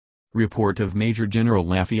Report of Major General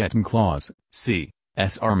Lafayette McLaws,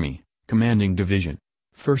 C.S. Army, Commanding Division,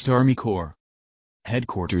 1st Army Corps.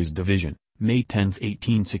 Headquarters Division, May 10,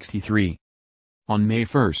 1863. On May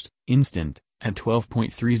 1, instant, at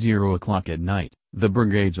 12:30 o'clock at night, the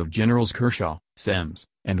brigades of Generals Kershaw, Semmes,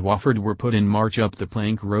 and Wofford were put in march up the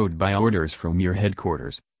Plank Road by orders from your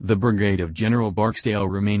headquarters, the brigade of General Barksdale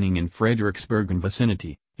remaining in Fredericksburg and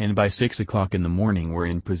vicinity, and by 6 o'clock in the morning were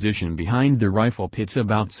in position behind the rifle pits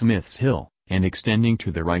about Smith's Hill, and extending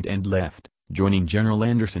to the right and left, joining General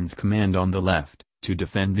Anderson's command on the left, to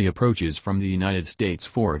defend the approaches from the United States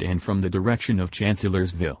Fort and from the direction of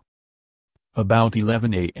Chancellorsville. About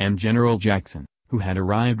 11 a.m. General Jackson, who had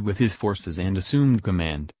arrived with his forces and assumed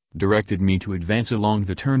command, directed me to advance along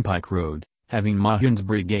the Turnpike Road, having Mahon's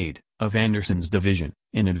brigade, of Anderson's division,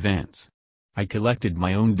 in advance. I collected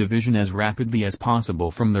my own division as rapidly as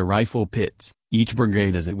possible from the rifle pits, each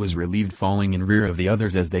brigade as it was relieved falling in rear of the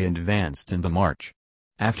others as they advanced in the march.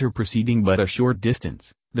 After proceeding but a short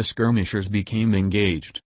distance, the skirmishers became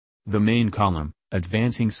engaged. The main column,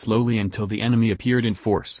 advancing slowly until the enemy appeared in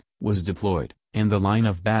force, was deployed, and the line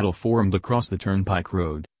of battle formed across the Turnpike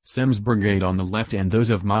Road, Semmes' brigade on the left and those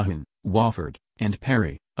of Mahon, Wofford, and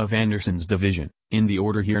Perry, of Anderson's division, in the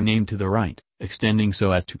order here named to the right, extending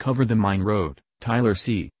so as to cover the Mine Road, Tyler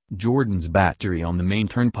C. Jordan's battery on the main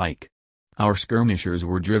turnpike. Our skirmishers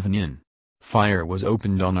were driven in. Fire was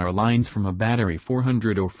opened on our lines from a battery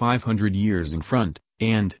 400 or 500 yards in front,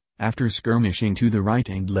 and, after skirmishing to the right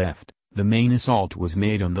and left, the main assault was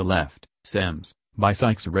made on the left, Semmes, by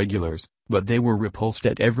Sykes' regulars, but they were repulsed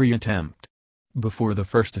at every attempt. Before the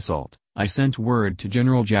first assault, I sent word to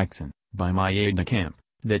General Jackson, by my aide-de-camp,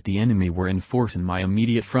 that the enemy were in force in my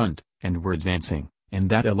immediate front, and were advancing, and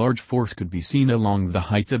that a large force could be seen along the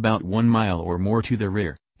heights about 1 mile or more to the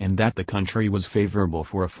rear, and that the country was favorable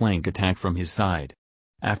for a flank attack from his side.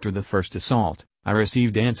 After the first assault, I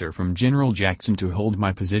received answer from General Jackson to hold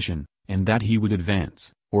my position, and that he would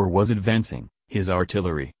advance, or was advancing, his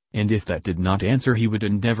artillery, and if that did not answer he would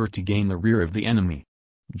endeavor to gain the rear of the enemy.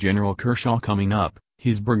 General Kershaw coming up,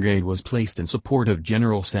 his brigade was placed in support of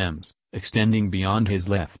General Semmes, extending beyond his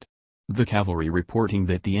left. The cavalry reporting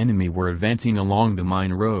that the enemy were advancing along the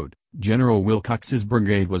Mine Road, General Wilcox's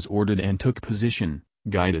brigade was ordered and took position,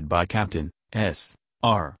 guided by Captain S.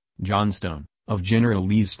 R. Johnstone, of General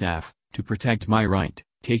Lee's staff, to protect my right,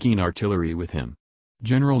 taking artillery with him.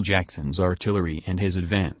 General Jackson's artillery and his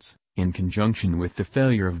advance, in conjunction with the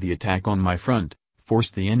failure of the attack on my front,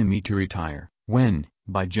 forced the enemy to retire, when,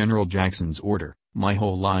 by General Jackson's order, my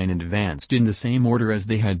whole line advanced in the same order as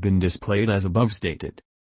they had been displayed as above stated.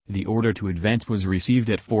 The order to advance was received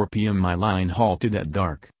at 4 p.m. My line halted at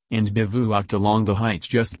dark, and bivouacked along the heights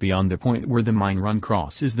just beyond the point where the Mine Run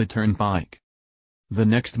crosses the turnpike. The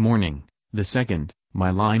next morning, the 2nd, my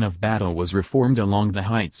line of battle was reformed along the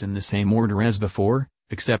heights in the same order as before,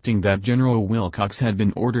 excepting that General Wilcox had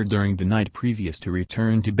been ordered during the night previous to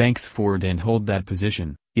return to Banks Ford and hold that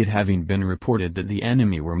position, it having been reported that the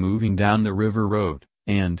enemy were moving down the river road,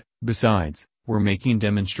 and, besides, were making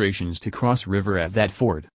demonstrations to cross river at that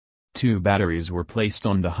ford. 2 batteries were placed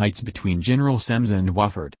on the heights between General Semmes and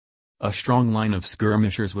Wofford. A strong line of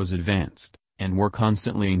skirmishers was advanced, and were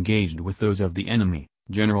constantly engaged with those of the enemy.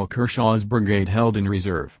 General Kershaw's brigade held in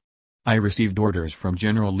reserve. I received orders from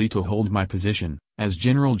General Lee to hold my position, as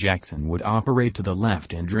General Jackson would operate to the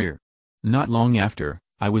left and rear. Not long after,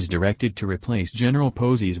 I was directed to replace General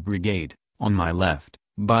Posey's brigade, on my left,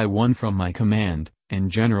 by one from my command, and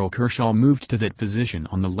General Kershaw moved to that position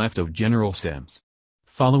on the left of General Semmes.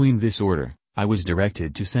 Following this order, I was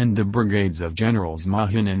directed to send the brigades of Generals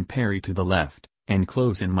Mahon and Perry to the left, and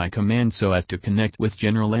close in my command so as to connect with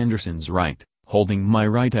General Anderson's right, holding my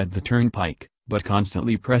right at the turnpike, but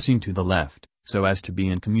constantly pressing to the left, so as to be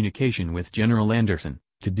in communication with General Anderson,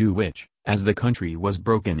 to do which, as the country was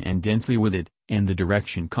broken and densely wooded, and the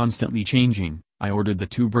direction constantly changing, I ordered the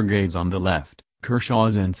 2 brigades on the left,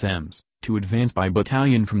 Kershaw's and Semmes, to advance by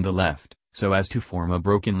battalion from the left, so as to form a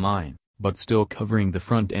broken line, but still covering the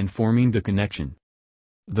front and forming the connection.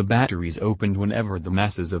 The batteries opened whenever the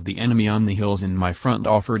masses of the enemy on the hills in my front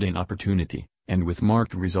offered an opportunity, and with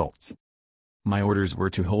marked results. My orders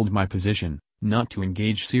were to hold my position, not to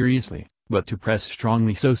engage seriously, but to press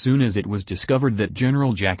strongly so soon as it was discovered that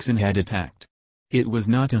General Jackson had attacked. It was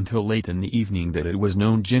not until late in the evening that it was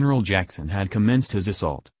known General Jackson had commenced his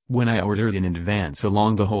assault, when I ordered in advance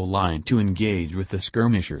along the whole line to engage with the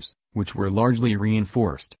skirmishers, which were largely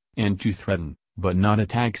reinforced, and to threaten, but not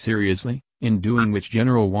attack seriously, in doing which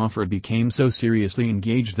General Wofford became so seriously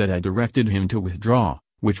engaged that I directed him to withdraw,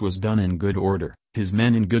 which was done in good order, his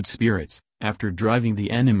men in good spirits, after driving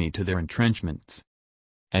the enemy to their entrenchments.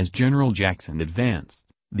 As General Jackson advanced,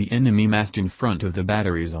 the enemy massed in front of the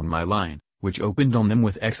batteries on my line, which opened on them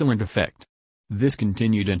with excellent effect. This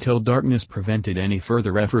continued until darkness prevented any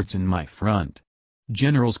further efforts in my front.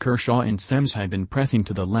 Generals Kershaw and Semmes had been pressing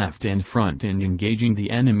to the left and front and engaging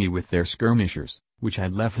the enemy with their skirmishers, which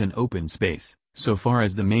had left an open space, so far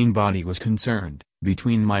as the main body was concerned,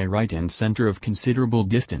 between my right and center of considerable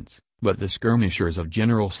distance, but the skirmishers of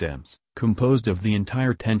General Semmes, composed of the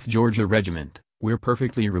entire 10th Georgia Regiment, were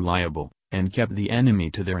perfectly reliable, and kept the enemy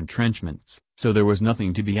to their entrenchments, so there was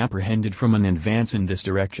nothing to be apprehended from an advance in this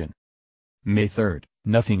direction. May 3rd,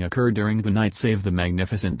 nothing occurred during the night save the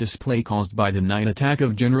magnificent display caused by the night attack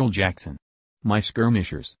of General Jackson. My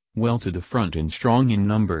skirmishers, well to the front and strong in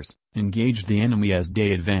numbers, engaged the enemy as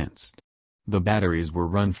day advanced. The batteries were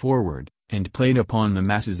run forward, and played upon the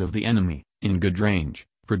masses of the enemy, in good range,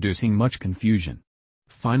 producing much confusion.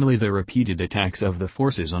 Finally the repeated attacks of the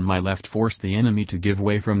forces on my left forced the enemy to give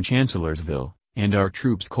way from Chancellorsville, and our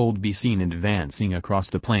troops could be seen advancing across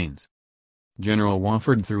the plains. General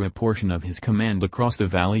Wofford threw a portion of his command across the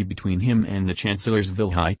valley between him and the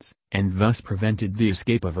Chancellorsville Heights, and thus prevented the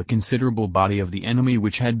escape of a considerable body of the enemy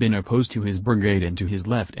which had been opposed to his brigade and to his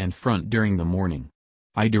left and front during the morning.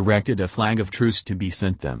 I directed a flag of truce to be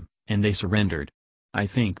sent them, and they surrendered. I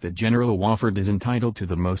think that General Wofford is entitled to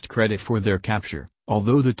the most credit for their capture,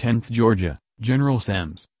 although the 10th Georgia, General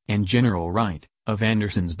Semmes, and General Wright, of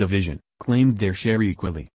Anderson's division, claimed their share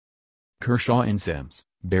equally. Kershaw and Semmes,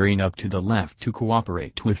 bearing up to the left to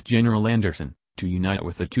cooperate with General Anderson, to unite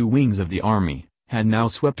with the two wings of the army, had now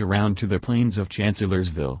swept around to the plains of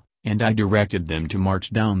Chancellorsville, and I directed them to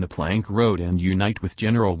march down the Plank Road and unite with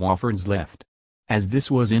General Wofford's left. As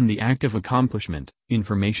this was in the act of accomplishment,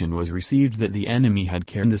 information was received that the enemy had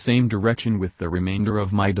carried the same direction with the remainder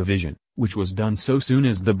of my division, which was done so soon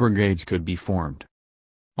as the brigades could be formed.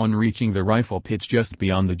 On reaching the rifle pits just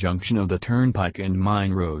beyond the junction of the turnpike and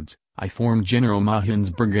mine roads, I formed General Mahon's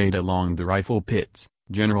brigade along the rifle pits,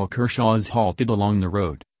 General Kershaw's halted along the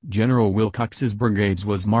road, General Wilcox's brigades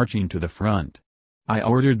was marching to the front. I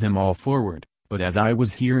ordered them all forward, but as I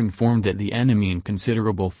was here informed that the enemy in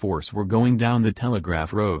considerable force were going down the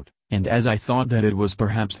Telegraph Road, and as I thought that it was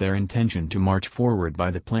perhaps their intention to march forward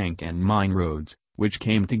by the Plank and Mine roads, which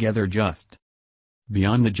came together just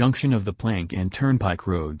beyond the junction of the Plank and Turnpike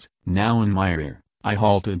roads, now in my rear, I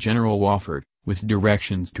halted General Wofford, with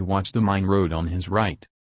directions to watch the Mine road on his right.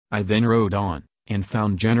 I then rode on, and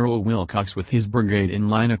found General Wilcox with his brigade in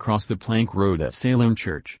line across the Plank Road at Salem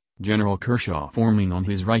Church, General Kershaw forming on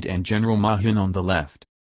his right and General Mahon on the left.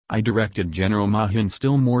 I directed General Mahon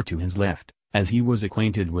still more to his left, as he was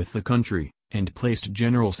acquainted with the country, and placed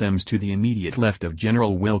General Semmes to the immediate left of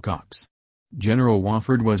General Wilcox. General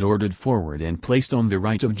Wofford was ordered forward and placed on the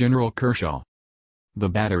right of General Kershaw. The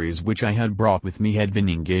batteries which I had brought with me had been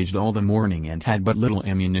engaged all the morning and had but little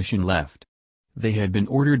ammunition left. They had been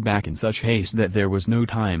ordered back in such haste that there was no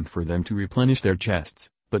time for them to replenish their chests,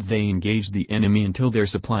 but they engaged the enemy until their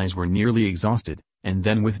supplies were nearly exhausted, and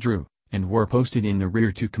then withdrew, and were posted in the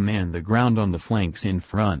rear to command the ground on the flanks in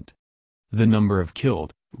front. The number of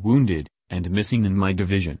killed, wounded, and missing in my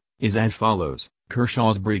division, is as follows: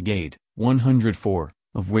 Kershaw's brigade, 104,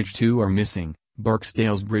 of which 2 are missing,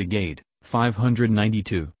 Barksdale's brigade,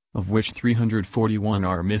 592, of which 341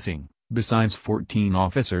 are missing, besides 14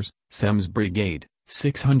 officers, Semmes' brigade,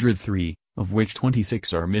 603, of which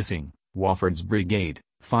 26 are missing, Wofford's brigade,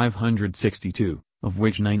 562, of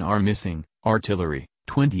which 9 are missing, artillery,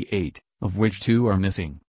 28, of which 2 are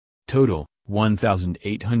missing. Total,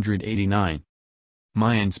 1,889.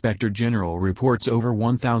 My Inspector General reports over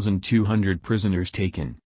 1,200 prisoners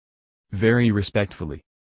taken. Very respectfully,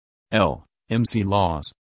 L. M. C.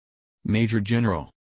 Laws, Major General.